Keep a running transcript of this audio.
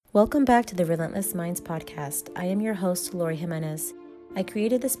Welcome back to the Relentless Minds podcast. I am your host, Lori Jimenez. I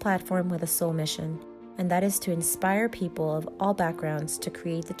created this platform with a sole mission, and that is to inspire people of all backgrounds to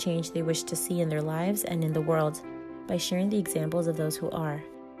create the change they wish to see in their lives and in the world by sharing the examples of those who are.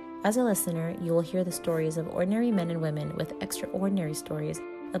 As a listener, you will hear the stories of ordinary men and women with extraordinary stories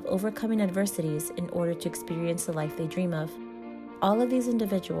of overcoming adversities in order to experience the life they dream of. All of these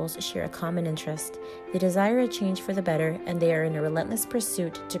individuals share a common interest. They desire a change for the better, and they are in a relentless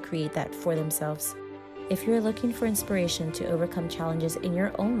pursuit to create that for themselves. If you're looking for inspiration to overcome challenges in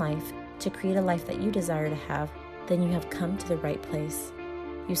your own life to create a life that you desire to have, then you have come to the right place.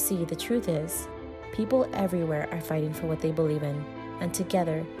 You see, the truth is, people everywhere are fighting for what they believe in, and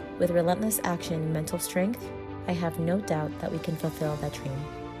together, with relentless action and mental strength, I have no doubt that we can fulfill that dream.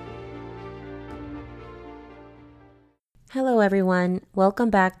 Hello everyone, welcome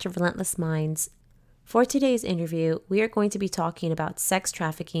back to Relentless Minds. For today's interview, we are going to be talking about sex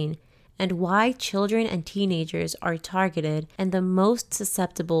trafficking and why children and teenagers are targeted and the most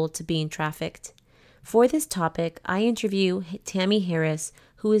susceptible to being trafficked. For this topic, I interview Tammy Harris,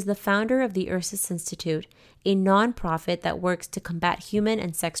 who is the founder of the Ursus Institute, a nonprofit that works to combat human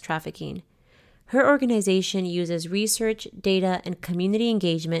and sex trafficking. Her organization uses research, data, and community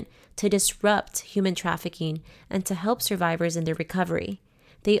engagement to disrupt human trafficking and to help survivors in their recovery.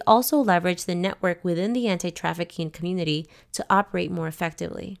 They also leverage the network within the anti-trafficking community to operate more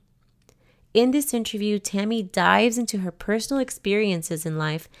effectively. In this interview, Tammy dives into her personal experiences in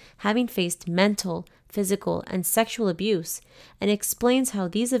life, having faced mental, physical, and sexual abuse, and explains how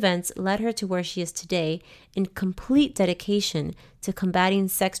these events led her to where she is today in complete dedication to combating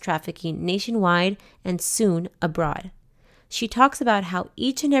sex trafficking nationwide and soon abroad. She talks about how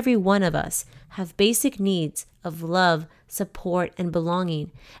each and every one of us have basic needs of love, support, and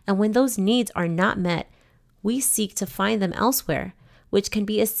belonging, and when those needs are not met, we seek to find them elsewhere, which can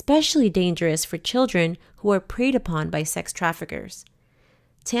be especially dangerous for children who are preyed upon by sex traffickers.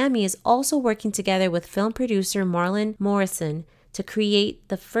 Tammy is also working together with film producer Marlon Morrison to create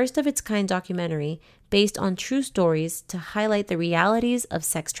the first of its kind documentary based on true stories to highlight the realities of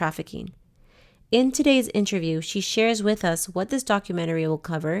sex trafficking. In today's interview, she shares with us what this documentary will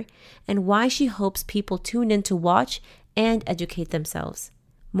cover and why she hopes people tune in to watch and educate themselves.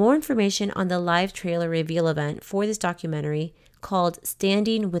 More information on the live trailer reveal event for this documentary, called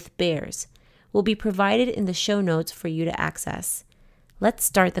Standing with Bears, will be provided in the show notes for you to access. Let's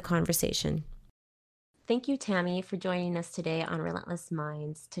start the conversation. Thank you, Tammy, for joining us today on Relentless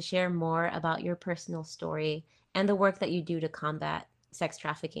Minds to share more about your personal story and the work that you do to combat sex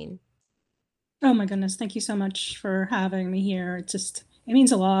trafficking. Oh my goodness, thank you so much for having me here. It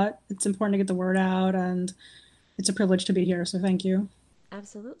means a lot. It's important to get the word out, and it's a privilege to be here, so thank you.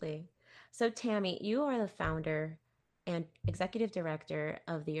 Absolutely. So, Tammy, you are the founder and executive director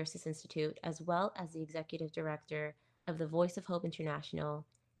of the Ursus Institute, as well as the executive director of the Voice of Hope International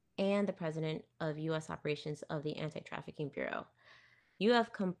and the president of U.S. operations of the Anti-Trafficking Bureau. You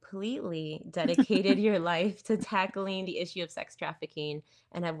have completely dedicated your life to tackling the issue of sex trafficking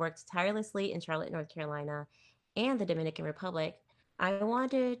and have worked tirelessly in Charlotte, North Carolina, and the Dominican Republic. I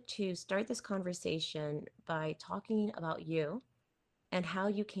wanted to start this conversation by talking about you and how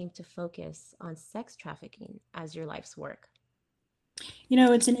you came to focus on sex trafficking as your life's work. You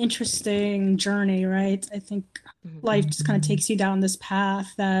know, it's an interesting journey, right? I think life just kind of takes you down this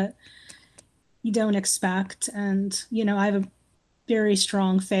path that you don't expect. And, I have a very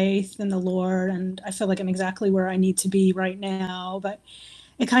strong faith in the Lord, and I feel like I'm exactly where I need to be right now. But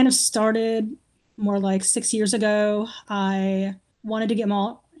it kind of started more like 6 years ago. I wanted to get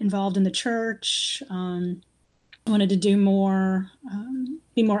more involved in the church. Wanted to do more,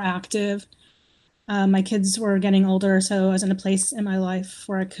 be more active. My kids were getting older, so I was in a place in my life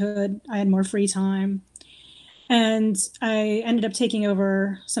where I had more free time. And I ended up taking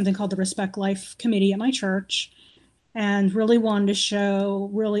over something called the Respect Life Committee at my church and really wanted to show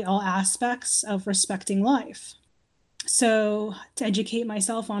really all aspects of respecting life. So to educate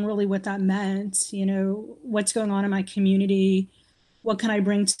myself on really what that meant, what's going on in my community, what can I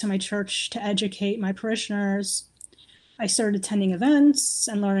bring to my church to educate my parishioners, I started attending events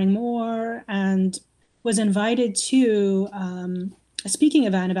and learning more, and was invited to a speaking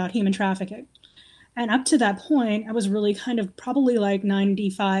event about human trafficking. And up to that point, I was really kind of probably like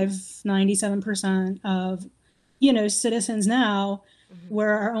 95, 97% of, citizens now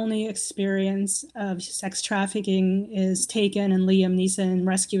where our only experience of sex trafficking is Taken and Liam Neeson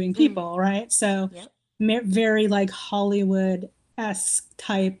rescuing people, right? So very like Hollywood-esque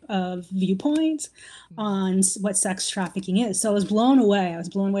type of viewpoint on what sex trafficking is. So I was blown away. I was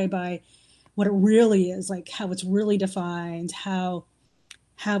blown away by what it really is, like how it's really defined, how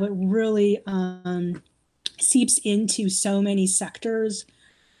how it really seeps into so many sectors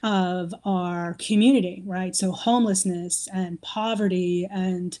of our community, right? So homelessness and poverty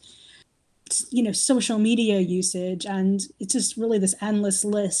and social media usage, and it's just really this endless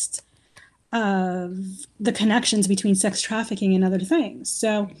list of the connections between sex trafficking and other things.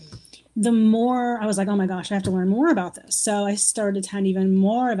 So the more I was like, oh my gosh, I have to learn more about this. So I started to attend even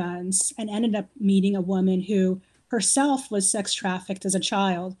more events and ended up meeting a woman who herself was sex trafficked as a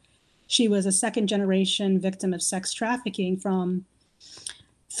child. She was a second generation victim of sex trafficking from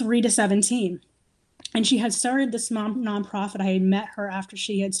 3 to 17. And she had started this nonprofit. I had met her after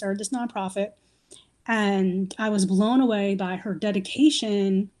she had started this nonprofit. And I was blown away by her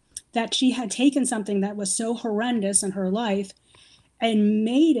dedication that she had taken something that was so horrendous in her life and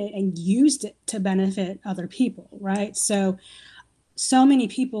made it and used it to benefit other people, right? So many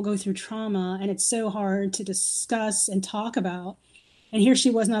people go through trauma and it's so hard to discuss and talk about. And here she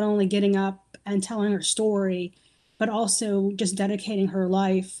was not only getting up and telling her story, but also just dedicating her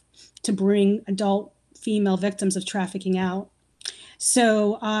life to bring adult female victims of trafficking out.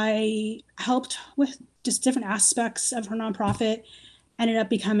 So I helped with just different aspects of her nonprofit, ended up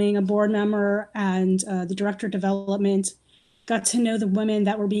becoming a board member and the director of development, got to know the women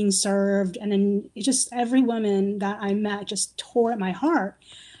that were being served. And then it just every woman that I met just tore at my heart.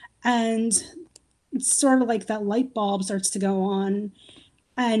 And it's sort of like that light bulb starts to go on.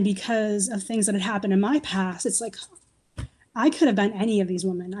 And because of things that had happened in my past, it's like, I could have been any of these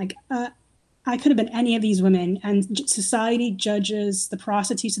women. I could have been any of these women, and society judges the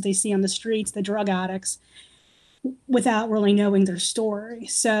prostitutes that they see on the streets, the drug addicts, without really knowing their story.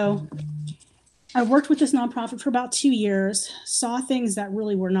 So I worked with this nonprofit for about 2 years, saw things that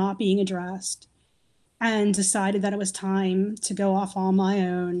really were not being addressed, and decided that it was time to go off on my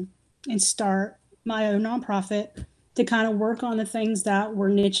own and start my own nonprofit to kind of work on the things that were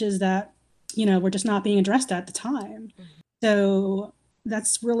niches that, were just not being addressed at the time. So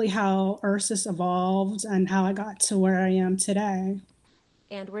that's really how Ursus evolved and how I got to where I am today.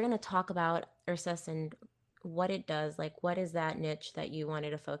 And we're going to talk about Ursus and what it does. Like, what is that niche that you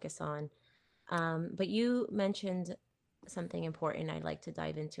wanted to focus on? But you mentioned something important I'd like to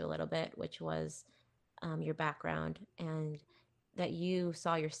dive into a little bit, which was your background and that you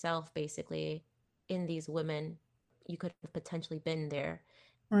saw yourself basically in these women. You could have potentially been there.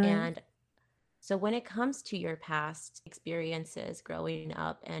 Right. And so, when it comes to your past experiences growing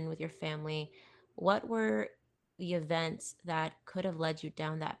up and with your family, what were the events that could have led you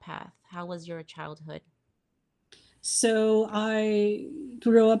down that path? How was your childhood? So I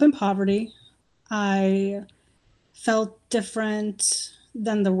grew up in poverty. I felt different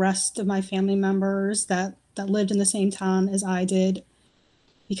than the rest of my family members that lived in the same town as I did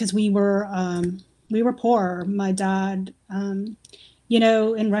because we were poor. My dad,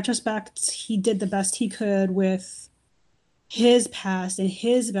 in retrospect, he did the best he could with his past and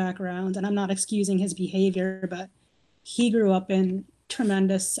his background, and I'm not excusing his behavior, but he grew up in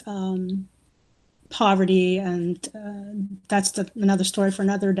tremendous poverty, and that's another story for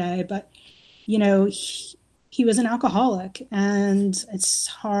another day. But he was an alcoholic, and it's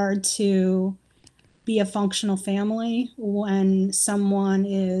hard to be a functional family when someone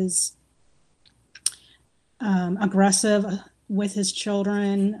is aggressive with his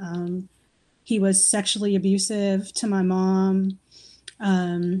children. He was sexually abusive to my mom.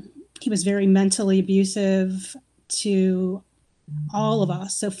 Um, he was very mentally abusive to all of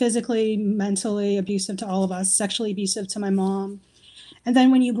us. So physically, mentally abusive to all of us, sexually abusive to my mom. And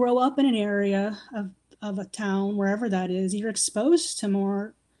then when you grow up in an area of a town, wherever that is, you're exposed to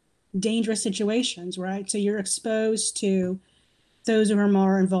more dangerous situations, right? So you're exposed to those who are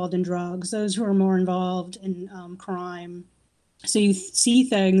more involved in drugs, those who are more involved in crime. So you see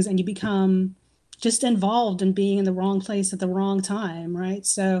things and you become just involved in being in the wrong place at the wrong time, right?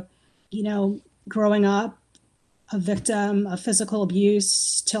 So, growing up a victim of physical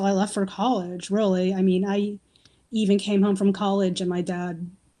abuse till I left for college, really. I mean, I even came home from college and my dad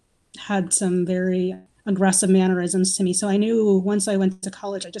had some very aggressive mannerisms to me. So I knew once I went to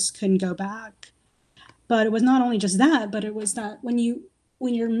college, I just couldn't go back. But it was not only just that, but it was that when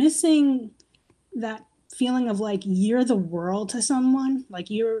you're missing that feeling of like you're the world to someone, like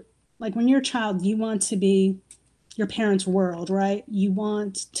when you're a child, you want to be your parents' world, right? You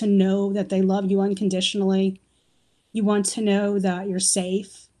want to know that they love you unconditionally. You want to know that you're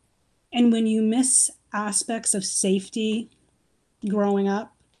safe. And when you miss aspects of safety growing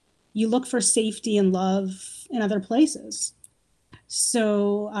up, you look for safety and love in other places.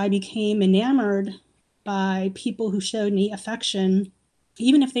 So I became enamored by people who showed me affection,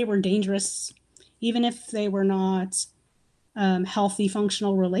 even if they were dangerous, even if they were not healthy,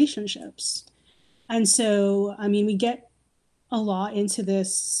 functional relationships. And so, I mean, we get a lot into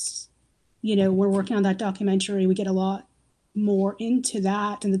this, we're working on that documentary. We get a lot more into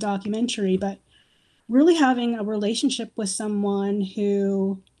that in the documentary, but really having a relationship with someone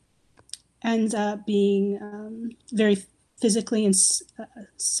who ends up being very physically and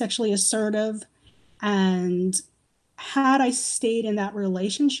sexually assertive. And had I stayed in that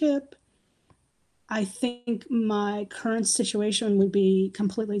relationship, I think my current situation would be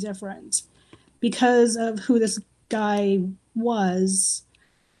completely different. Because of who this guy was,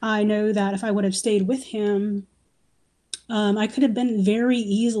 I know that if I would have stayed with him, I could have been very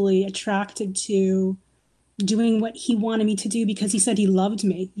easily attracted to doing what he wanted me to do because he said he loved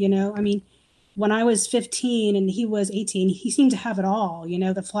me. I mean, when I was 15 and he was 18, he seemed to have it all,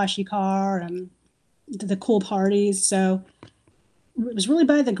 the flashy car and the cool parties. So it was really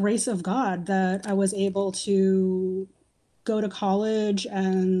by the grace of God that I was able to go to college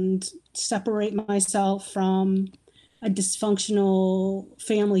and separate myself from a dysfunctional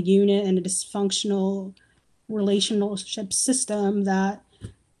family unit and a dysfunctional relationship system that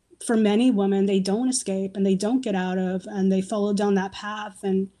for many women they don't escape and they don't get out of, and they follow down that path.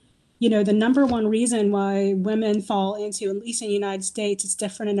 And the number one reason why women fall into, at least in the United States, it's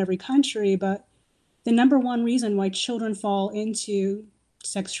different in every country, but the number one reason why children fall into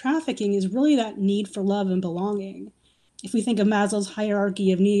sex trafficking is really that need for love and belonging. If we think of Maslow's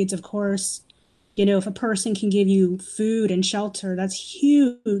hierarchy of needs, of course, if a person can give you food and shelter, that's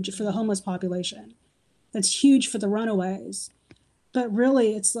huge for the homeless population. That's huge for the runaways. But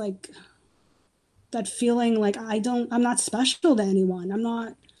really, it's like that feeling like I'm not special to anyone.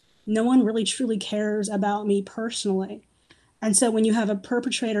 No one really truly cares about me personally. And so when you have a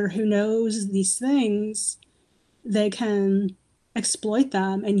perpetrator who knows these things, they can exploit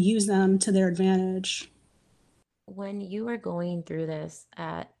them and use them to their advantage. When you were going through this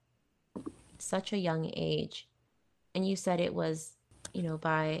at such a young age, and you said it was,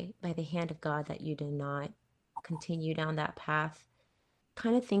 by the hand of God that you did not continue down that path,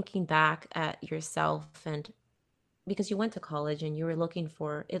 kind of thinking back at yourself, and because you went to college and you were looking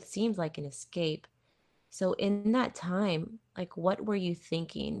for, it seems like, an escape. So in that time, like, what were you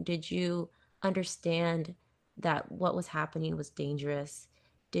thinking? Did you understand that what was happening was dangerous?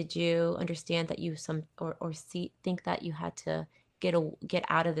 Did you understand that you some or see think that you had to get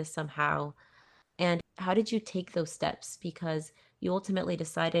out of this somehow? And how did you take those steps? Because you ultimately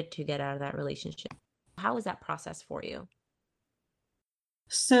decided to get out of that relationship. How was that process for you?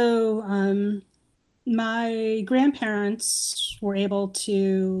 So, my grandparents were able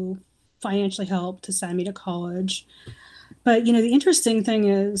to financially help to send me to college. But, the interesting thing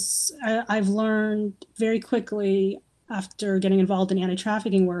is, I've learned very quickly after getting involved in anti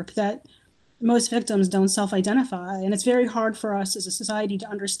trafficking work that most victims don't self identify. And it's very hard for us as a society to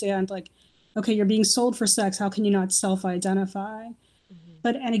understand, like, okay, you're being sold for sex. How can you not self identify? Mhm.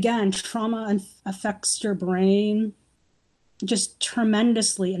 But, and again, trauma affects your brain just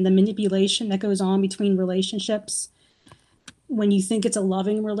tremendously, and the manipulation that goes on between relationships when you think it's a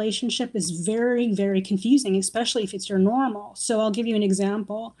loving relationship is very, very confusing, especially if it's your normal. So I'll give you an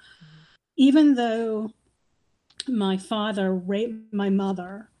example. Mhm. Even though my father raped my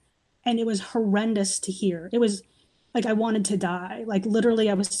mother, and it was horrendous to hear, it was like I wanted to die. Like literally,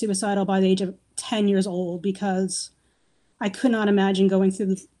 I was suicidal by the age of 10 years old because I could not imagine going through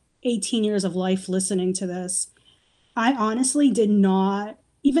the 18 years of life listening to this. I honestly did not,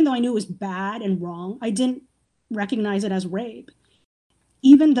 even though I knew it was bad and wrong, I didn't recognize it as rape.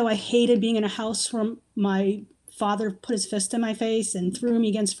 Even though I hated being in a house where my father put his fist in my face and threw me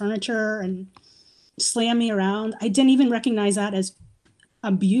against furniture and slammed me around, I didn't even recognize that as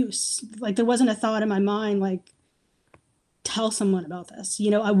abuse. Like there wasn't a thought in my mind like tell someone about this.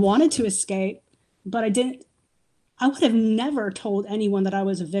 I wanted to escape, but I didn't. I would have never told anyone that I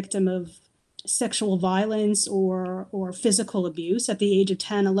was a victim of sexual violence or physical abuse at the age of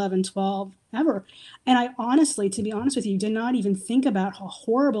 10, 11, 12, ever. And I honestly, to be honest with you, did not even think about how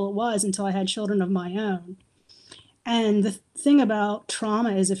horrible it was until I had children of my own. And the thing about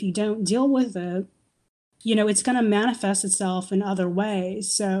trauma is if you don't deal with it, it's going to manifest itself in other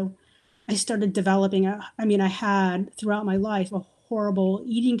ways. So I started developing I had throughout my life a horrible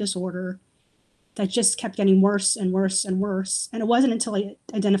eating disorder that just kept getting worse and worse and worse. And it wasn't until I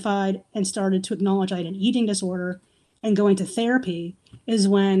identified and started to acknowledge I had an eating disorder and going to therapy is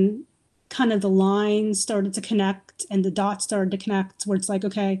when kind of the lines started to connect and the dots started to connect where it's like,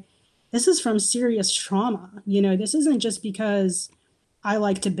 okay, this is from serious trauma. This isn't just because I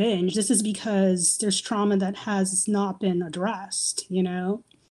like to binge. This is because there's trauma that has not been addressed.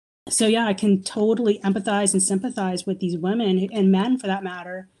 So yeah, I can totally empathize and sympathize with these women and men for that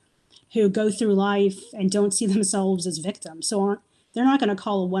matter who go through life and don't see themselves as victims. So aren't they're not going to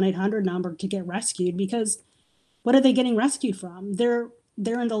call a 1-800 number to get rescued because what are they getting rescued from? They're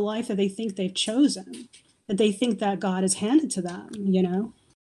in the life that they think they've chosen, that they think that God has handed to them, you know?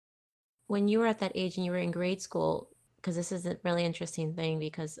 When you were at that age and you were in grade school, because this is a really interesting thing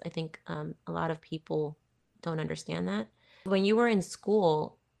because I think a lot of people don't understand that. When you were in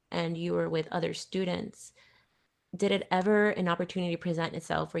school and you were with other students, did it ever an opportunity present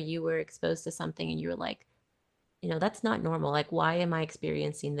itself where you were exposed to something and you were like, that's not normal. Like, why am I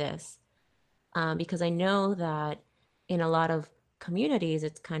experiencing this? Because I know that in a lot of communities,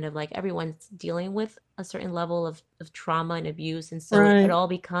 it's kind of like everyone's dealing with a certain level of trauma and abuse. And so it Right. all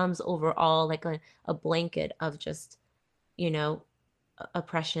becomes overall like a blanket of just, you know,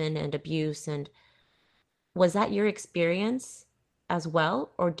 oppression and abuse. And was that your experience as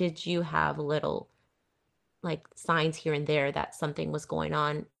well? Or did you have little like signs here and there that something was going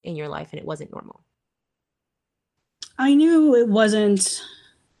on in your life and it wasn't normal? I knew it wasn't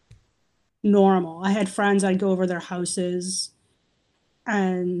normal. I had friends, I'd go over their houses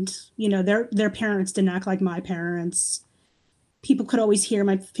and, their parents didn't act like my parents. People could always hear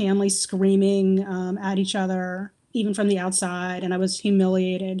my family screaming at each other, even from the outside, and I was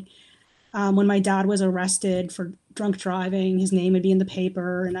humiliated. When my dad was arrested for drunk driving, his name would be in the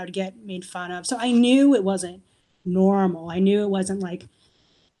paper and I would get made fun of. So I knew it wasn't normal. I knew it wasn't like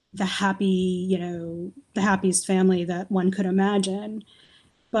the happy, the happiest family that one could imagine.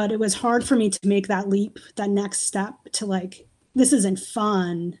 But it was hard for me to make that leap, that next step to like, this isn't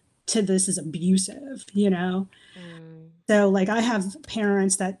fun to this is abusive. Mm, So like I have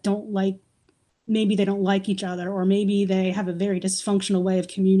parents that don't like, maybe they don't like each other, or maybe they have a very dysfunctional way of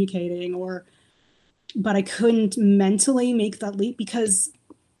communicating, or but I couldn't mentally make that leap because,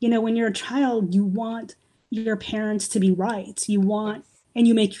 when you're a child, you want your parents to be right. yes. And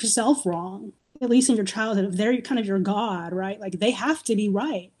you make yourself wrong, at least in your childhood. They're kind of your God, right? Like they have to be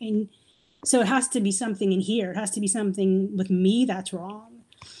right. And so it has to be something in here. It has to be something with me that's wrong.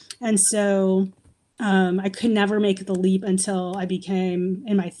 And so I could never make the leap until I became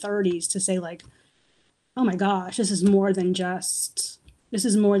in my 30s to say, like, oh my gosh, this is more than just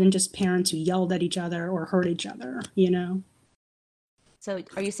parents who yelled at each other or hurt each other. So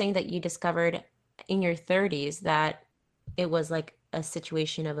are you saying that you discovered in your 30s that it was like a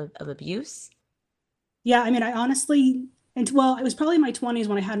situation of abuse? Yeah, I mean, I honestly, and well, it was probably in my 20s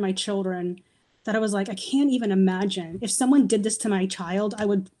when I had my children that I was like, I can't even imagine if someone did this to my child, I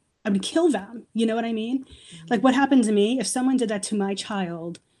would kill them. You know what I mean? Like Mhm. what happened to me, if someone did that to my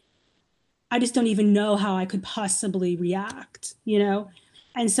child, I just don't even know how I could possibly react.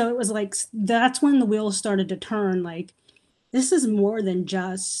 And so it was like that's when the wheels started to turn. Like that was more than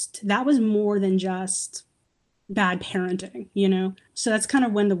just bad parenting. So that's kind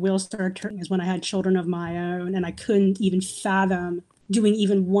of when the wheels started turning, is when I had children of my own and I couldn't even fathom doing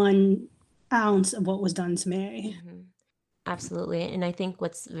even 1 ounce of what was done to me. Mhm. Absolutely. And I think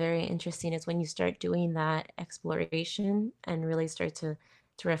what's very interesting is when you start doing that exploration and really start to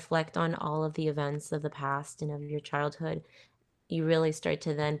reflect on all of the events of the past and of your childhood, you really start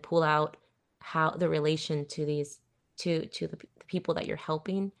to then pull out how the relation to these to the people that you're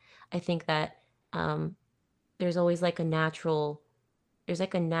helping. I think that um, there's always like a natural there's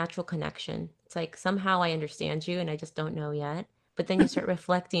like a natural connection. It's like somehow I understand you and I just don't know yet. But then you start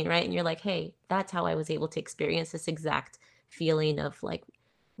reflecting, right? And you're like, hey, that's how I was able to experience this exact feeling of like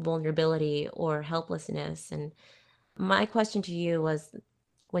vulnerability or helplessness. And my question to you was,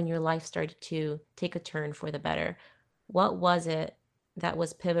 when your life started to take a turn for the better, what was it that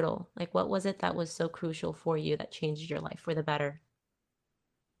was pivotal? Like, what was it that was so crucial for you that changed your life for the better?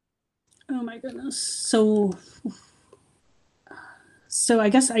 Oh my goodness. So I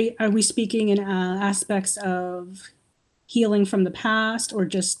guess are we speaking in aspects of healing from the past or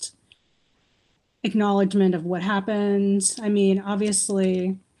just acknowledgement of what happened? I mean,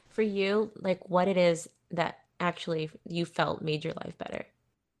 obviously, For you, like what it is that actually you felt made your life better.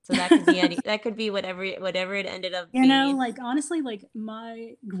 So that could be that could be whatever it ended up being. like honestly, like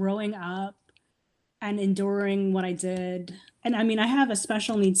my growing up and enduring what I did. And I mean, I have a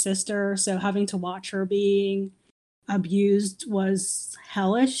special needs sister, so having to watch her being abused was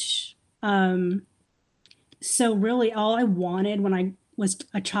hellish. So really all I wanted when I was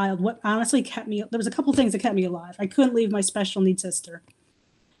a child, what honestly kept me, there was a couple things that kept me alive. I couldn't leave my special needs sister.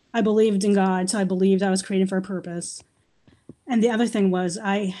 I believed in God, so I believed I was created for a purpose. And the other thing was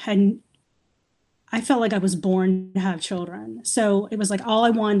I felt like I was born to have children. So it was like all I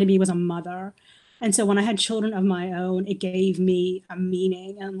wanted to be was a mother. And so when I had children of my own, it gave me a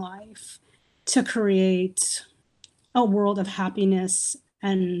meaning in life to create a world of happiness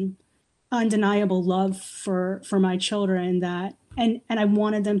and undeniable love for my children, that and I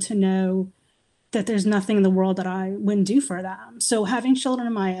wanted them to know that there's nothing in the world that I wouldn't do for them. So having children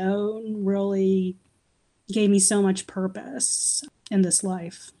of my own really gave me so much purpose in this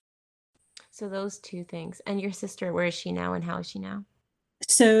life. So those two things. And your sister, where is she now and how is she now?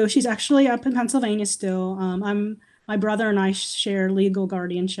 So she's actually up in Pennsylvania still. I'm My brother and I share legal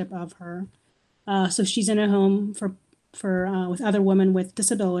guardianship of her. So she's in a home for with other women with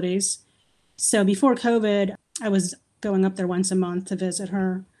disabilities. So before COVID, I was going up there once a month to visit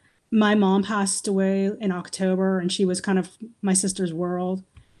her. My mom passed away in October, and she was kind of my sister's world.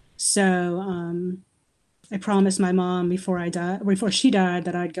 So I promised my mom before she died,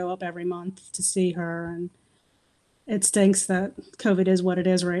 that I'd go up every month to see her. And it stinks that COVID is what it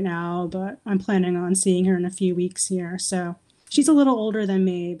is right now, but I'm planning on seeing her in a few weeks here. So she's a little older than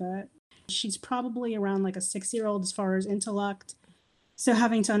me, but she's probably around like a 6-year old as far as intellect. So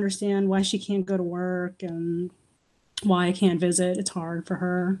having to understand why she can't go to work and why I can't visit, it's hard for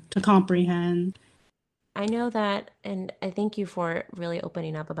her to comprehend. I know that, and I thank you for really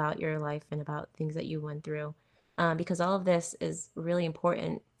opening up about your life and about things that you went through, because all of this is really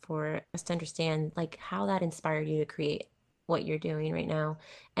important for us to understand, like how that inspired you to create what you're doing right now,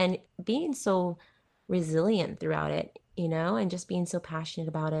 and being so resilient throughout it, and just being so passionate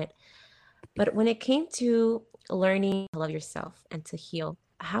about it. But when it came to learning to love yourself and to heal,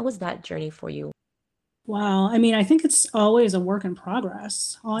 how was that journey for you? Wow. I mean, I think it's always a work in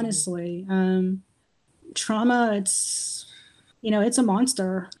progress, Mhm. honestly. Trauma, it's a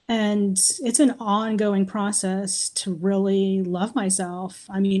monster, and it's an ongoing process to really love myself.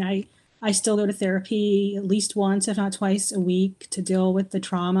 I mean, I still go to therapy at least once, if not twice a week, to deal with the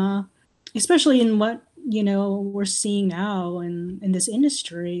trauma, especially in what, we're seeing now in this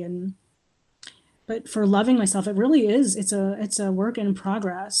industry. And but for loving myself, it really is, it's a work in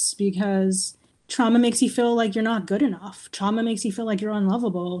progress, because trauma makes you feel like you're not good enough. Trauma makes you feel like you're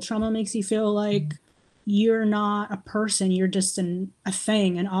unlovable. Trauma makes you feel like you're not a person, you're just a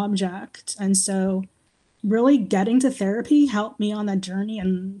thing, an object. And so really getting to therapy helped me on that journey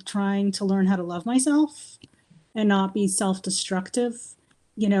and trying to learn how to love myself and not be self-destructive.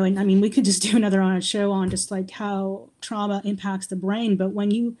 And I mean, we could just do another on a show on just like how trauma impacts the brain, but when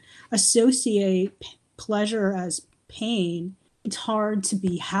you associate pleasure as pain, it's hard to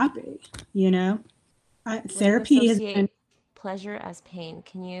be happy, you know When you therapy has been. associate pleasure as pain,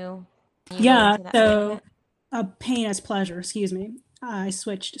 can you go Yeah, into that a little so bit? pain as pleasure, excuse me. I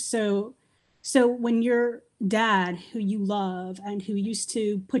switched. So when your dad, who you love and who used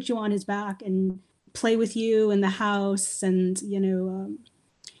to put you on his back and play with you in the house, and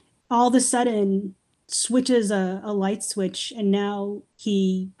all of a sudden switches a light switch, and now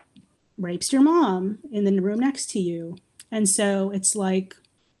he rapes your mom in the room next to you. And so it's like,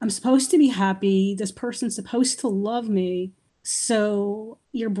 I'm supposed to be happy, this person's supposed to love me. So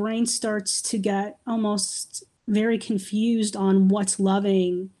your brain starts to get almost very confused on what's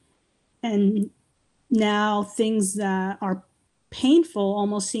loving. And now things that are painful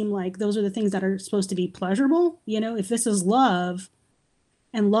almost seem like those are the things that are supposed to be pleasurable. If this is love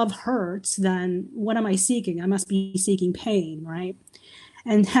and love hurts, then what am I seeking? I must be seeking pain, right?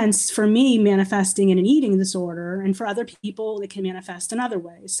 And hence, for me, manifesting in an eating disorder, and for other people, it can manifest in other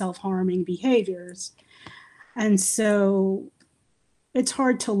ways, self-harming behaviors. And so it's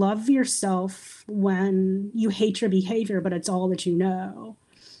hard to love yourself when you hate your behavior, but it's all that you know.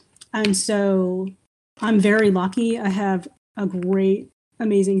 And so I'm very lucky. I have a great,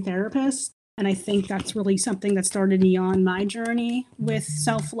 amazing therapist. And I think that's really something that started me on my journey with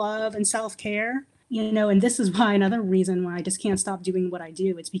self love and self care. And this is why another reason why I just can't stop doing what I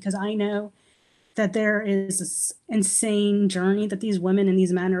do. It's because I know that there is this insane journey that these women and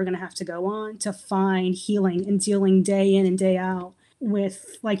these men are going to have to go on to find healing and dealing day in and day out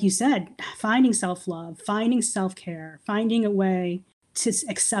with, like you said, finding self love, finding self care, finding a way to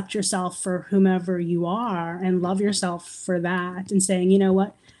accept yourself for whomever you are and love yourself for that, and saying, you know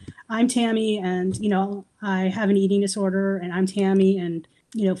what, I'm Tammy, and I have an eating disorder, and I'm Tammy, and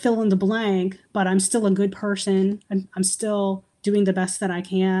fill in the blank, but I'm still a good person. I'm still doing the best that I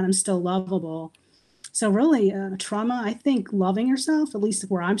can. I'm still lovable. So really, trauma, I think loving yourself, at least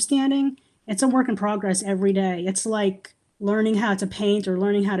where I'm standing, it's a work in progress every day. It's like learning how to paint or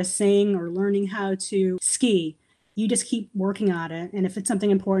learning how to sing or learning how to ski. You just keep working at it. And if it's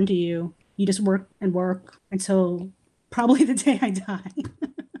something important to you, you just work and work until probably the day I die.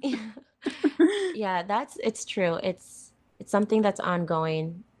 Yeah, it's true. It's something that's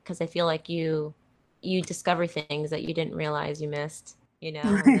ongoing because I feel like you discover things that you didn't realize you missed, and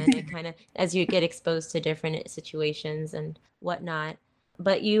then it kind of, as you get exposed to different situations and whatnot.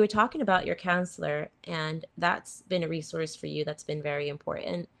 But you were talking about your counselor, and that's been a resource for you that's been very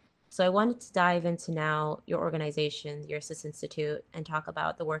important. So I wanted to dive into now your organization, your Assist Institute, and talk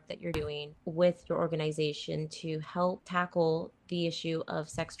about the work that you're doing with your organization to help tackle the issue of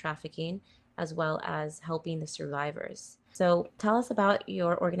sex trafficking as well as helping the survivors. So tell us about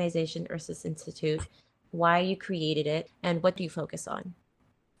your organization, Ursus Institute, why you created it, and what do you focus on?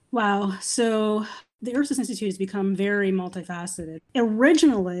 Wow. So the Ursus Institute has become very multifaceted.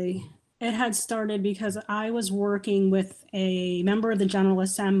 Originally, it had started because I was working with a member of the General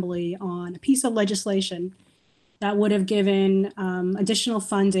Assembly on a piece of legislation that would have given additional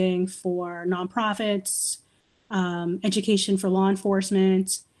funding for nonprofits, education for law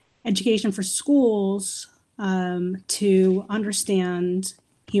enforcement, education for schools to understand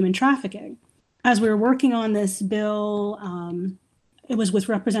human trafficking. As we were working on this bill, it was with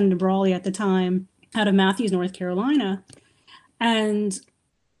Representative Brawley at the time out of Matthews, North Carolina. And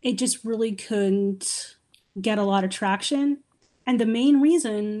it just really couldn't get a lot of traction. And the main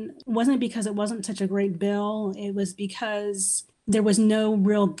reason wasn't because it wasn't such a great bill, it was because there was no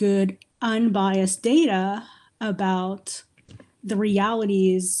real good, unbiased data about the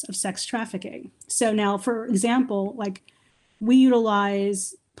realities of sex trafficking. So now, for example, like we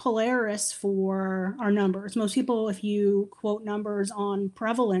utilize Polaris for our numbers. Most people, if you quote numbers on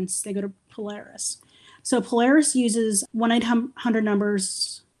prevalence, they go to Polaris. So Polaris uses 1-800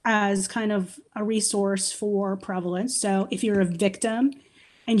 numbers as kind of a resource for prevalence. So if you're a victim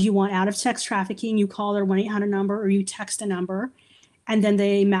and you want out of sex trafficking, you call their 1-800 number or you text a number, and then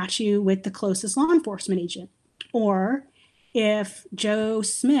they match you with the closest law enforcement agent. Or if Joe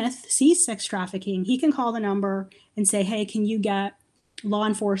Smith sees sex trafficking, he can call the number and say, hey, can you get law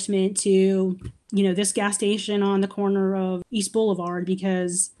enforcement to, this gas station on the corner of East Boulevard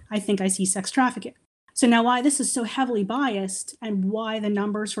because I think I see sex trafficking. So now why this is so heavily biased and why the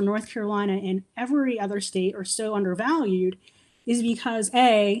numbers for North Carolina and every other state are so undervalued is because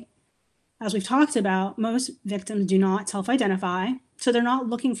A, as we've talked about, most victims do not self-identify. So they're not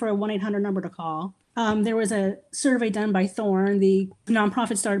looking for a 1-800 number to call. There was a survey done by Thorn, the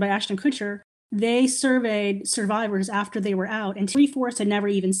nonprofit started by Ashton Kutcher. They surveyed survivors after they were out, and 3/4 had never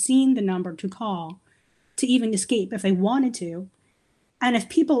even seen the number to call to even escape if they wanted to. And if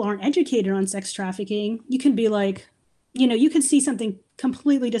people aren't educated on sex trafficking, you can be like, you could see something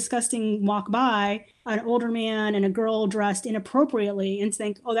completely disgusting walk by, an older man and a girl dressed inappropriately, and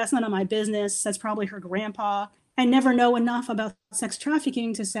think, oh, that's none of my business. That's probably her grandpa. And never know enough about sex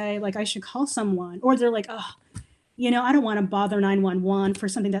trafficking to say, like, I should call someone. Or they're like, oh, I don't want to bother 911 for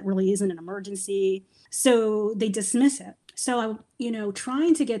something that really isn't an emergency. So they dismiss it. So,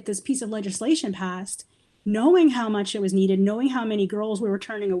 trying to get this piece of legislation passed, knowing how much it was needed, knowing how many girls we were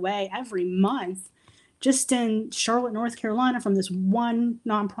turning away every month, just in Charlotte, North Carolina, from this one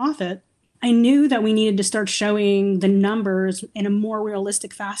nonprofit, I knew that we needed to start showing the numbers in a more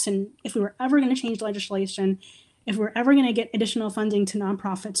realistic fashion if we were ever going to change legislation, if we're ever going to get additional funding to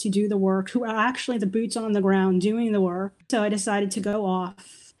nonprofits who do the work, who are actually the boots on the ground doing the work. So I decided to go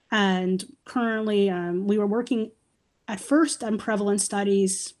off. And currently, we were working at first on prevalence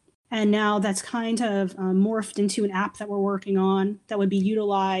studies, and now that's kind of morphed into an app that we're working on that would be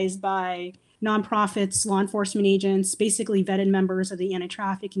utilized by nonprofits, law enforcement agents, basically vetted members of the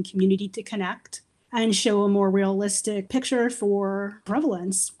anti-trafficking community to connect and show a more realistic picture for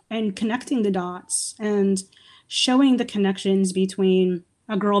prevalence and connecting the dots and showing the connections between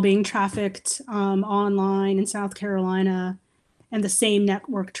a girl being trafficked online in South Carolina and the same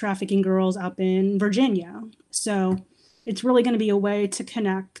network trafficking girls up in Virginia. So it's really going to be a way to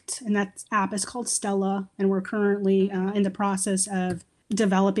connect. And that app is called Stella. And we're currently in the process of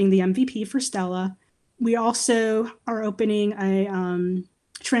developing the MVP for Stella. We also are opening a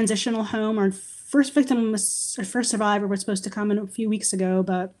transitional home. Our first survivor was supposed to come in a few weeks ago,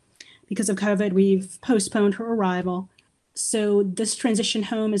 but because of COVID, we've postponed her arrival. So this transition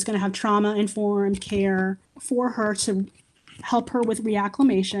home is going to have trauma-informed care for her to help her with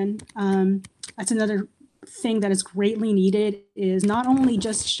reacclimation. That's another thing that is greatly needed, is not only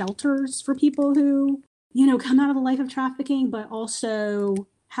just shelters for people who, come out of the life of trafficking, but also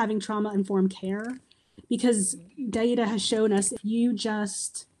having trauma-informed care. Because data has shown us if you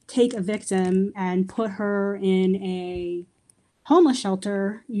just take a victim and put her in a homeless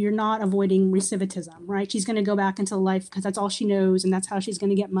shelter, you're not avoiding recidivism, right? She's going to go back into life because that's all she knows and that's how she's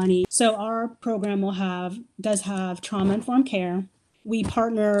going to get money. So our program does have trauma-informed care. We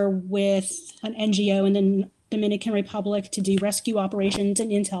partner with an NGO in the Dominican Republic to do rescue operations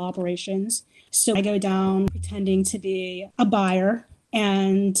and intel operations. So I go down pretending to be a buyer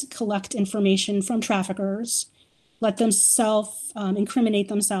and collect information from traffickers, let them self incriminate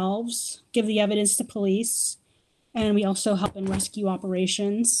themselves, give the evidence to police. And we also help in rescue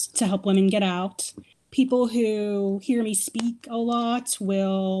operations to help women get out. People who hear me speak a lot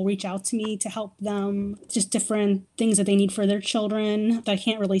will reach out to me to help them, just different things that they need for their children that I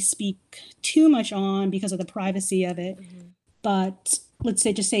can't really speak too much on because of the privacy of it. Mm-hmm. But let's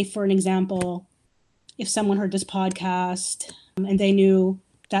say, just say for an example, if someone heard this podcast and they knew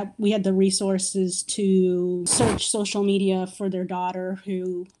that we had the resources to search social media for their daughter,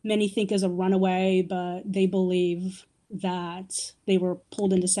 who many think is a runaway, but they believe that they were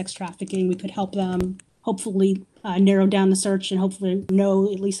pulled into sex trafficking, we could help them hopefully narrow down the search and hopefully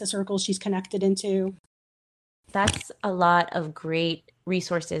know at least the circles she's connected into. That's a lot of great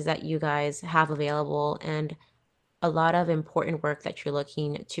resources that you guys have available, and a lot of important work that you're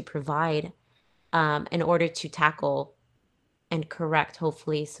looking to provide in order to tackle and correct,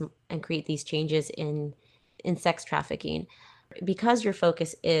 hopefully, and create these changes in sex trafficking. Because your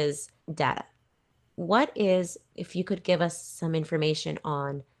focus is data, what is, if you could give us some information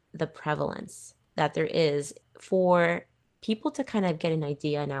on the prevalence that there is for people to kind of get an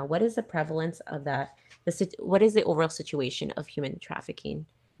idea now, what is the prevalence of that? What is the overall situation of human trafficking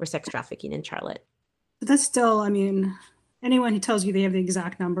or sex trafficking in Charlotte? But that's still, I mean, anyone who tells you they have the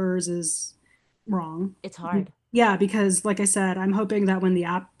exact numbers is wrong. It's hard. Yeah, because like I said, I'm hoping that when the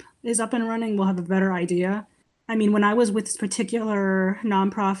app is up and running, we'll have a better idea. I mean, when I was with this particular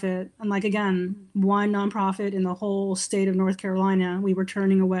nonprofit, and like again, one nonprofit in the whole state of North Carolina, we were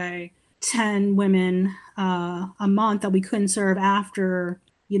turning away 10 women a month that we couldn't serve after,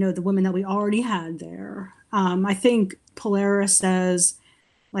 the women that we already had there. I think Polaris says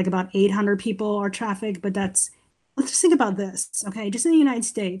like about 800 people are trafficked, but let's just think about this, okay? Just in the United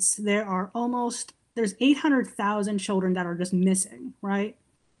States, there's 800,000 children that are just missing, right?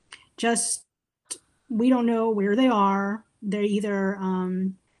 Just, we don't know where they are. They either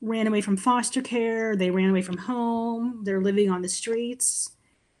ran away from foster care, they ran away from home, they're living on the streets.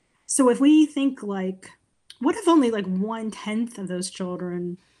 So if we think like, what if only like 1/10 of those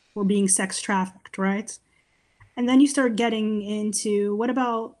children were being sex trafficked, right? And then you start getting into, what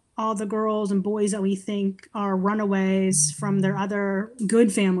about all the girls and boys that we think are runaways from their other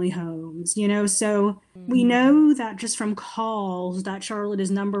good family homes, So we know that just from calls that Charlotte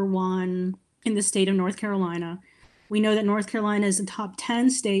is number one in the state of North Carolina. We know that North Carolina is a top 10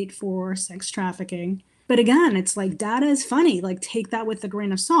 state for sex trafficking. But again, it's like data is funny. Like take that with a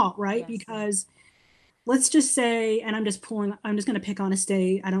grain of salt, right? Yes. Because let's just say, and I'm just going to pick on a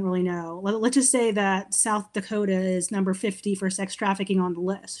state, I don't really know. Let's just say that South Dakota is number 50 for sex trafficking on the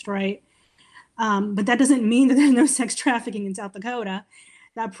list, right? But that doesn't mean that there's no sex trafficking in South Dakota.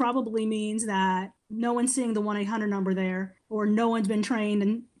 That probably means that no one's seeing the 1-800 number there, or no one's been trained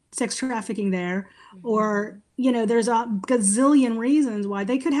in sex trafficking there, or, there's a gazillion reasons why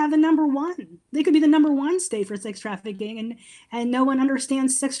they could have the number one. They could be the number one state for sex trafficking, and no one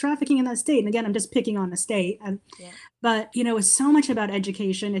understands sex trafficking in that state. And again, I'm just picking on a state. Yeah. But, it's so much about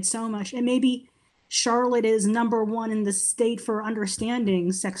education. It's so much, and maybe Charlotte is number one in the state for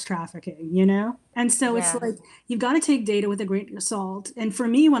understanding sex trafficking, And so it's like, you've got to take data with a grain of salt. And for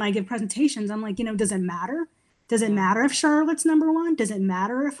me, when I give presentations, I'm like, does it matter? Does it matter if Charlotte's number one? Does it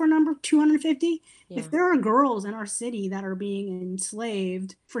matter if we're number 250? Yeah. If there are girls in our city that are being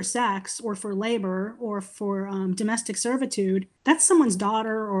enslaved for sex or for labor or for domestic servitude, that's someone's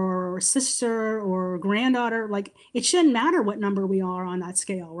daughter or sister or granddaughter. Like, it shouldn't matter what number we are on that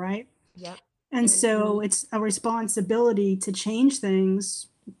scale, right? Yep. And so it's a responsibility to change things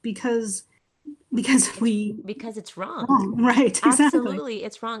because it's wrong. Right, exactly. Absolutely,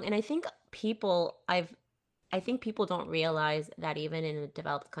 it's wrong. And I think people don't realize that even in a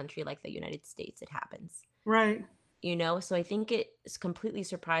developed country like the United States, it happens. Right. So I think it completely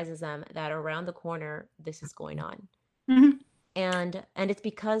surprises them that around the corner, this is going on. Mm-hmm. And it's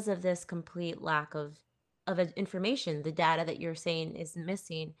because of this complete lack of information, the data that you're saying is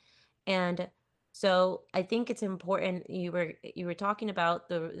missing. And so I think it's important. You were talking about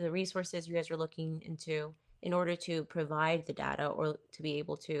the resources you guys are looking into in order to provide the data, or to be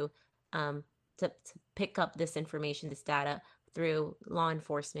able to pick up this information, this data, through law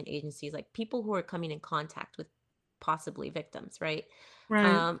enforcement agencies, like people who are coming in contact with possibly victims, right?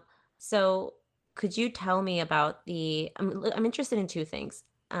 Right. So could you tell me about I'm interested in two things.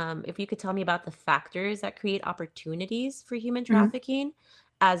 If you could tell me about the factors that create opportunities for human trafficking,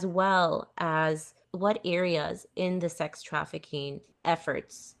 as well as what areas in the sex trafficking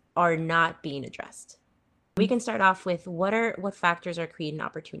efforts are not being addressed. We can start off with what factors are creating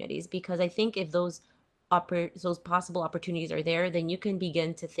opportunities, because I think if those possible opportunities are there, then you can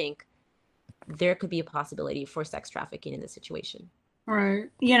begin to think there could be a possibility for sex trafficking in this situation. Right.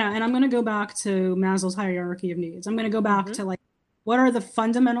 Yeah, and I'm going to go back to Maslow's hierarchy of needs. I'm going to go back Mm-hmm. to like what are the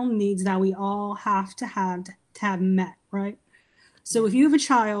fundamental needs that we all have to have met, right? So Yeah. if you have a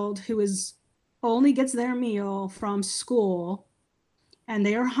child who is only gets their meal from school and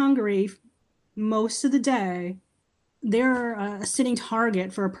they are hungry most of the day, they're a sitting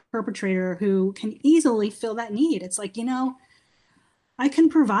target for a perpetrator who can easily fill that need. It's like, I can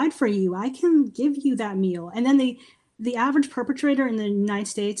provide for you. I can give you that meal. And then the average perpetrator in the United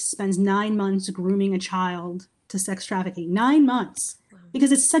States spends 9 months grooming a child to sex trafficking. 9 months. Wow.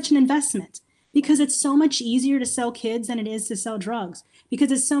 Because it's such an investment. Yeah. Because it's so much easier to sell kids than it is to sell drugs.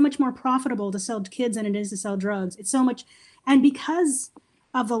 Because it's so much more profitable to sell kids than it is to sell drugs. It's so much, and because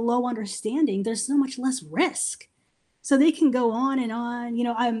of the low understanding, there's so much less risk. So they can go on and on.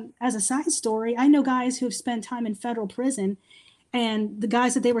 I'm as a side story, I know guys who have spent time in federal prison, and the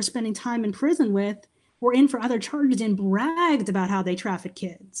guys that they were spending time in prison with were in for other charges and bragged about how they trafficked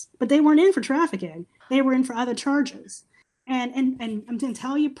kids. But they weren't in for trafficking. They were in for other charges. And I'm going to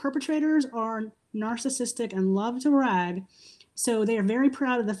tell you, perpetrators are narcissistic and love to brag. So they are very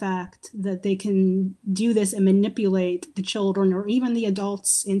proud of the fact that they can do this and manipulate the children or even the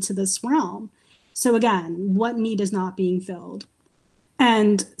adults into this realm. So again, what need is not being filled?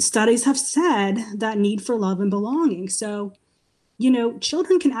 And studies have said that need for love and belonging. So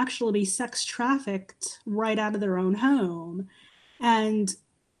children can actually be sex trafficked right out of their own home. And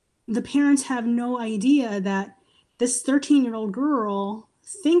the parents have no idea that this 13-year-old girl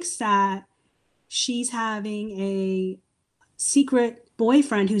thinks that she's having a secret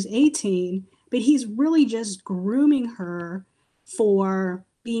boyfriend who's 18, but he's really just grooming her for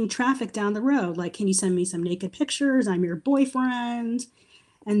being trafficked down the road. Like, can you send me some naked pictures? I'm your boyfriend.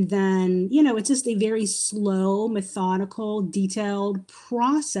 And then, it's just a very slow, methodical, detailed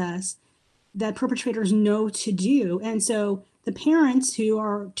process that perpetrators know to do. And so the parents who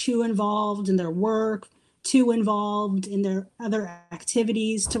are too involved in their work, too involved in their other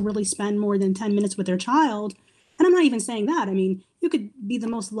activities to really spend more than 10 minutes with their child. And I'm not even saying that. I mean, you could be the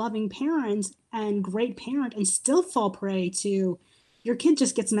most loving parent and great parent and still fall prey to your kid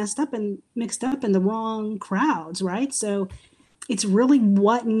just gets messed up and mixed up in the wrong crowds, right? So it's really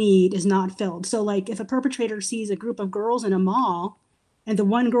what need is not filled. So, like, if a perpetrator sees a group of girls in a mall and the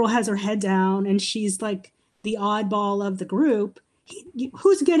one girl has her head down and she's like the oddball of the group,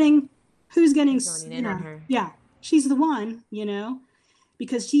 who's getting, He's zoning in on her. yeah, she's the one,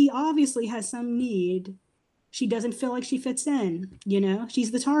 because she obviously has some need. She doesn't feel like she fits in,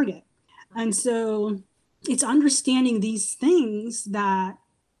 she's the target. And so it's understanding these things that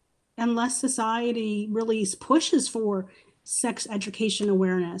unless society really pushes for sex education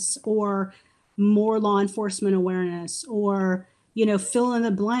awareness or more law enforcement awareness or fill in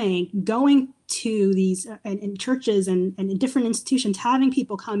the blank, going to these and churches and different institutions, having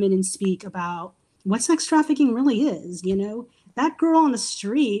people come in and speak about what sex trafficking really is. That girl on the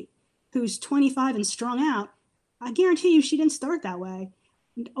street who's 25 and strung out, I guarantee you she didn't start that way.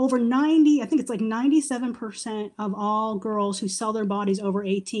 Over 90, I think it's like 97% of all girls who sell their bodies over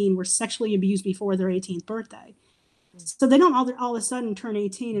 18 were sexually abused before their 18th birthday. So they don't all of a sudden turn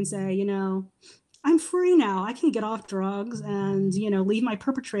 18 and say, I'm free now. I can get off drugs and, leave my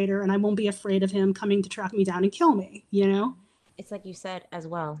perpetrator and I won't be afraid of him coming to track me down and kill me. It's like you said as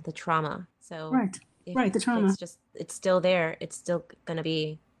well, the trauma. So Right. if Right. The trauma. it's still there, it's still gonna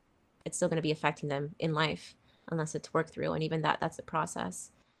be affecting them in life unless it's worked through. And even that's the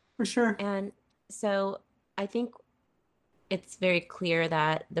process. For sure. And so I think it's very clear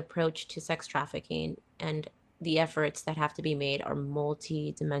that the approach to sex trafficking and the efforts that have to be made are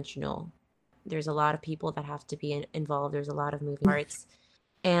multi-dimensional. There's a lot of people that have to be involved. There's a lot of moving parts.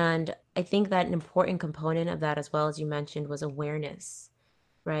 And I think that an important component of that, as well as you mentioned, was awareness,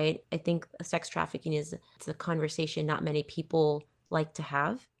 right? I think sex trafficking it's a conversation not many people like to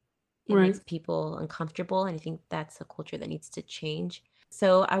have. It Right. makes people uncomfortable, and I think that's a culture that needs to change.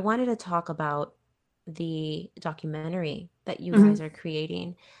 So I wanted to talk about the documentary that you Mm-hmm. guys are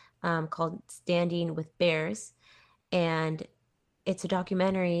creating, called Standing with Bears. And it's a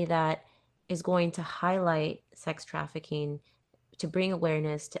documentary that is going to highlight sex trafficking, to bring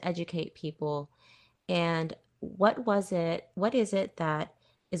awareness, to educate people. And what is it that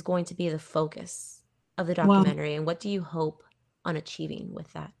is going to be the focus of the Wow. documentary, and what do you hope on achieving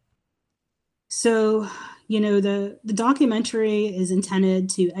with that? So, the documentary is intended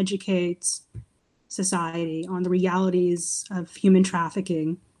to educate society on the realities of human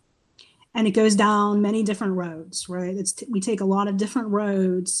trafficking and it goes down many different roads, right? We take a lot of different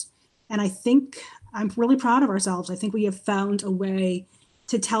roads, and I think I'm really proud of ourselves. I think we have found a way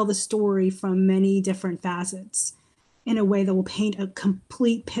to tell the story from many different facets in a way that will paint a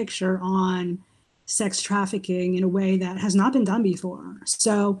complete picture on sex trafficking in a way that has not been done before.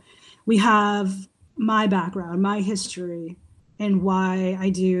 So we have my background, my history, and why I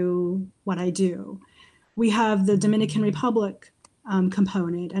do what I do. We have the Dominican Republic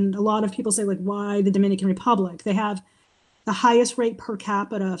component, and a lot of people say, like, why the Dominican Republic? They have the highest rate per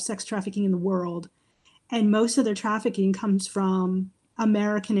capita of sex trafficking in the world, and most of their trafficking comes from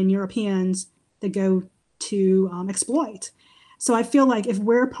American and Europeans that go to exploit. So I feel like if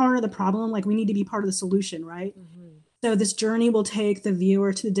we're part of the problem, like we need to be part of the solution, right? Mm-hmm. So this journey will take the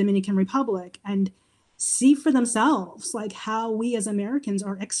viewer to the Dominican Republic and see for themselves like how we as Americans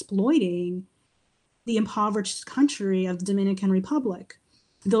are exploiting the impoverished country of the Dominican Republic.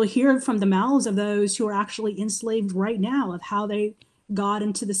 They'll hear from the mouths of those who are actually enslaved right now of how they got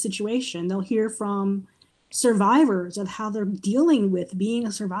into the situation. They'll hear from survivors of how they're dealing with being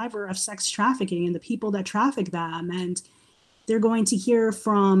a survivor of sex trafficking and the people that traffic them. And they're going to hear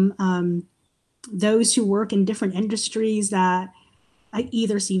from those who work in different industries that I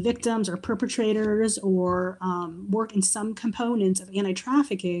either see victims or perpetrators or work in some components of anti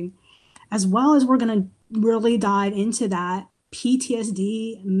trafficking, as well as we're going to really dive into that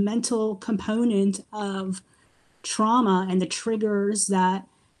PTSD mental component of trauma and the triggers that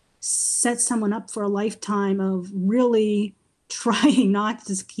set someone up for a lifetime of really trying not to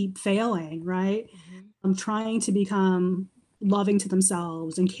just keep failing, right? Mm-hmm. Trying to become loving to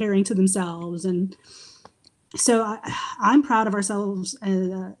themselves and caring to themselves. And so I'm proud of ourselves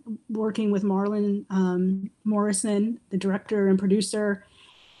working with Marlon Morrison, the director and producer.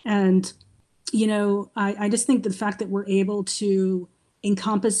 And I just think the fact that we're able to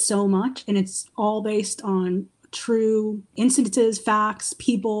encompass so much and it's all based on true incidences, facts,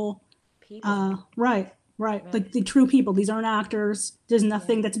 people. People. Right, right. Right. Like the true people. These aren't actors. There's Yeah.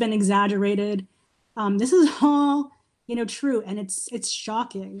 nothing that's been exaggerated. This is all, true. And it's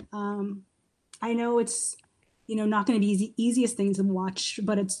shocking. I know it's, not going to be the easiest thing to watch,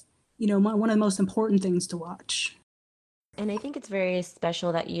 but it's, one of the most important things to watch. And I think it's very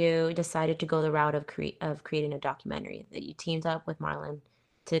special that you decided to go the route of creating a documentary, that you teamed up with Marlon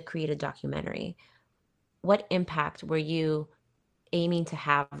to create a documentary. What impact were you aiming to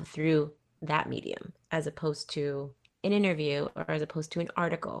have through that medium as opposed to an interview or as opposed to an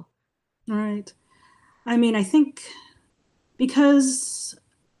article? Right. I mean, I think because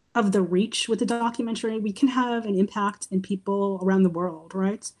of the reach with the documentary, we can have an impact in people around the world,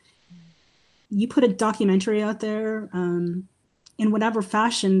 right? You put a documentary out there in whatever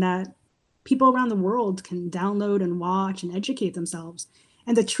fashion that people around the world can download and watch and educate themselves.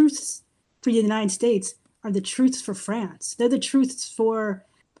 And the truths for the United States are the truths for France. They're the truths for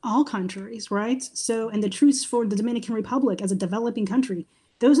all countries, right? So, and the truths for the Dominican Republic as a developing country,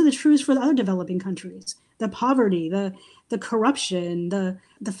 those are the truths for the other developing countries. The poverty, the corruption,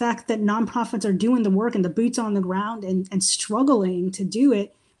 the fact that nonprofits are doing the work and the boots on the ground and struggling to do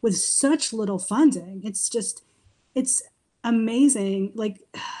it with such little funding. It's amazing. Like,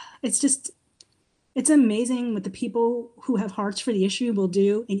 it's just, it's amazing what the people who have hearts for the issue will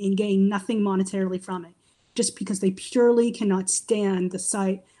do and gain nothing monetarily from it, just because they purely cannot stand the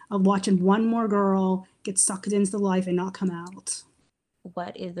sight of watching one more girl get sucked into the life and not come out.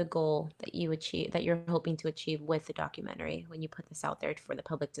 What is the goal that you achieve that you're hoping to achieve with the documentary when you put this out there for the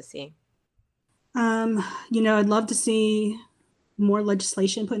public to see? I'd love to see more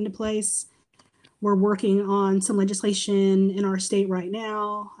legislation put into place. We're working on some legislation in our state right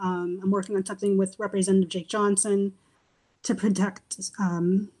now. I'm working on something with Representative Jake Johnson to protect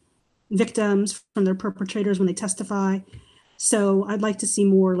victims from their perpetrators when they testify. So I'd like to see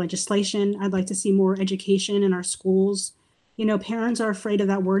more legislation. I'd like to see more education in our schools. Parents are afraid of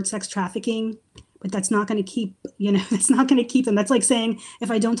that word sex trafficking, but that's not going to keep, that's not going to keep them. That's like saying, if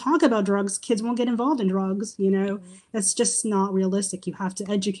I don't talk about drugs, kids won't get involved in drugs. Mm-hmm. That's just not realistic. You have to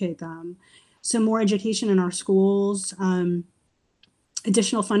educate them. So more education in our schools,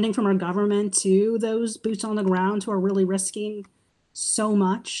 additional funding from our government to those boots on the ground who are really risking so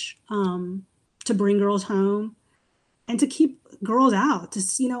much to bring girls home and to keep girls out.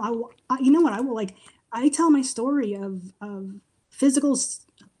 You know what I will like. I tell my story of physical,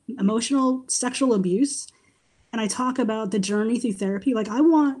 emotional, sexual abuse, and I talk about the journey through therapy. Like I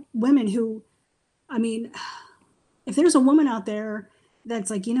want women who, I mean, if there's a woman out there that's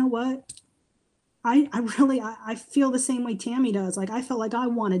like, you know what, I feel the same way Tammy does. Like I felt like I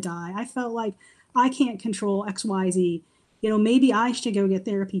want to die. I felt like I can't control XYZ. maybe I should go get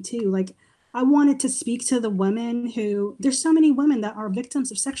therapy too. Like, I wanted to speak to the women there's so many women that are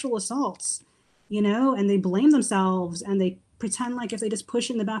victims of sexual assaults, and they blame themselves and they pretend like if they just push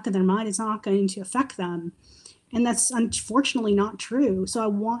it in the back of their mind, it's not going to affect them. And that's unfortunately not true. So I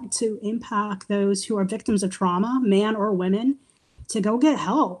want to impact those who are victims of trauma, man or women, to go get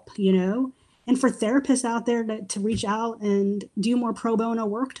help, and for therapists out there to reach out and do more pro bono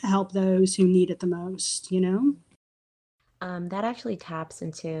work to help those who need it the most. That actually taps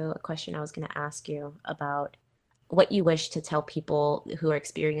into a question I was going to ask you about what you wish to tell people who are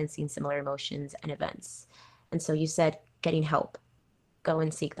experiencing similar emotions and events. And so you said getting help, go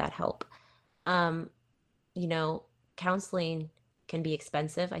and seek that help. Um, Counseling can be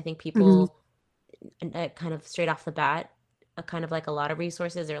expensive. I think Mm-hmm. people kind of straight off the bat, kind of like a lot of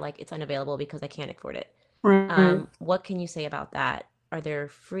resources are like, it's unavailable because I can't afford it. Right. What can you say about that? Are there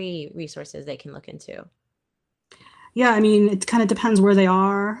free resources they can look into? Yeah, I mean, it kind of depends where they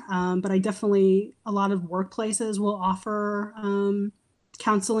are, but a lot of workplaces will offer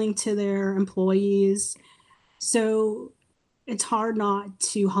counseling to their employees. So it's hard not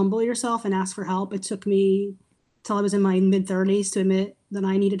to humble yourself and ask for help. It took me till I was in my mid 30s to admit that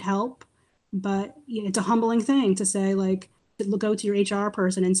I needed help. But it's a humbling thing to say, like, go to your HR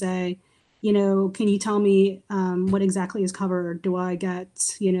person and say, can you tell me what exactly is covered? Do I get,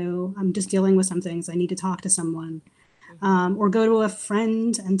 I'm just dealing with some things. I need to talk to someone. Mm-hmm. Or go to a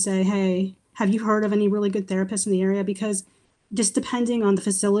friend and say, hey, have you heard of any really good therapists in the area? Because just depending on the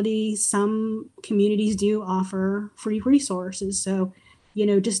facility, some communities do offer free resources. So,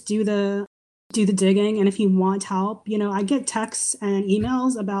 just do the digging. And if you want help, I get texts and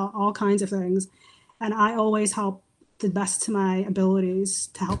emails about all kinds of things. And I always help the best to my abilities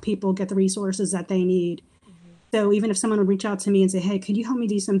to help people get the resources that they need. Mm-hmm. So even if someone would reach out to me and say, hey, could you help me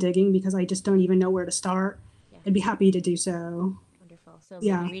do some digging because I just don't even know where to start, Yeah. I'd be happy to do so. Wonderful. So maybe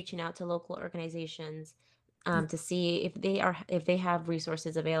Yeah. reaching out to local organizations to see if they have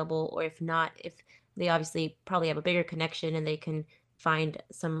resources available, or if not, if they obviously probably have a bigger connection and they can find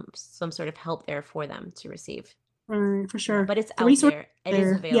some sort of help there for them to receive. For Yeah, sure. but it's The out resource there. It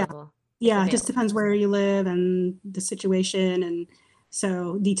is there. Yeah. available. It's Yeah. It just available. depends where you live and the situation. And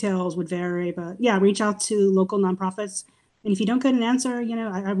so details would vary. But yeah, reach out to local nonprofits. And if you don't get an answer,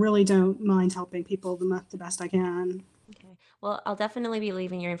 I really don't mind helping people the best I can. Okay. Well, I'll definitely be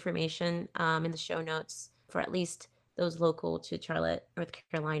leaving your information in the show notes for at least those local to Charlotte, North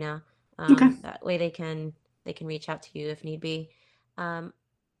Carolina. Okay. That way they can reach out to you if need be. Um,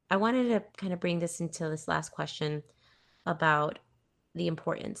 I wanted to kind of bring this into this last question about the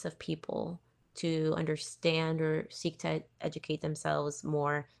importance of people to understand or seek to educate themselves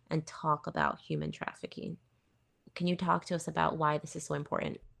more and talk about human trafficking. Can you talk to us about why this is so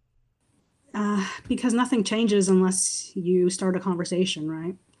important? Because nothing changes unless you start a conversation,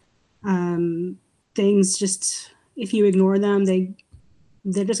 right? Um, Things just, if you ignore them,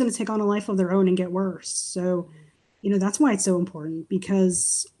 they're just going to take on a life of their own and get worse. So, that's why it's so important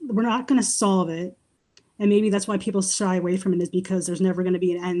because we're not going to solve it. And maybe that's why people shy away from it, is because there's never going to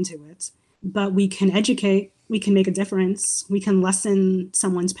be an end to it. But we can educate, we can make a difference, we can lessen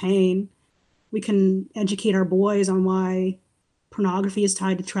someone's pain, we can educate our boys on why pornography is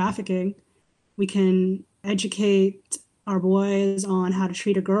tied to trafficking, we can educate our boys on how to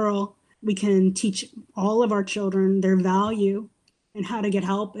treat a girl, we can teach all of our children their value and how to get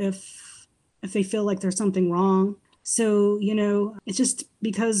help if they feel like there's something wrong. So, it's just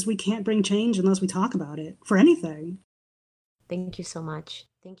because we can't bring change unless we talk about it for anything. Thank you so much.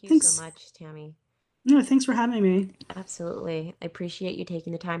 Thank you so Thanks. much, Tammy. No, thanks for having me. Absolutely. I appreciate you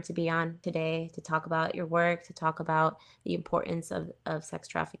taking the time to be on today to talk about your work, to talk about the importance of sex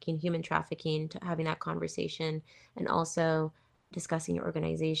trafficking, human trafficking, to having that conversation, and also discussing your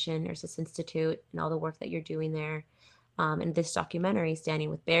organization, Nurses Institute, and all the work that you're doing there. And this documentary,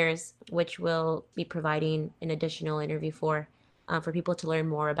 Standing with Bears, which we'll be providing an additional interview for people to learn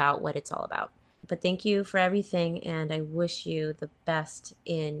more about what it's all about. But thank you for everything, and I wish you the best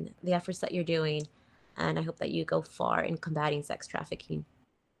in the efforts that you're doing, and I hope that you go far in combating sex trafficking.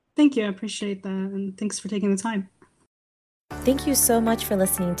 Thank you. I appreciate that. And thanks for taking the time. Thank you so much for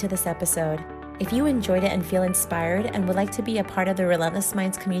listening to this episode. If you enjoyed it and feel inspired and would like to be a part of the Relentless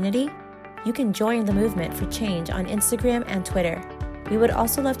Minds community, you can join the movement for change on Instagram and Twitter. We would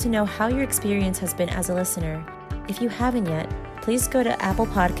also love to know how your experience has been as a listener. If you haven't yet, please go to Apple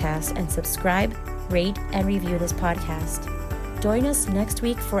Podcasts and subscribe, rate, and review this podcast. Join us next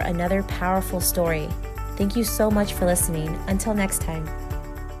week for another powerful story. Thank you so much for listening. Until next time.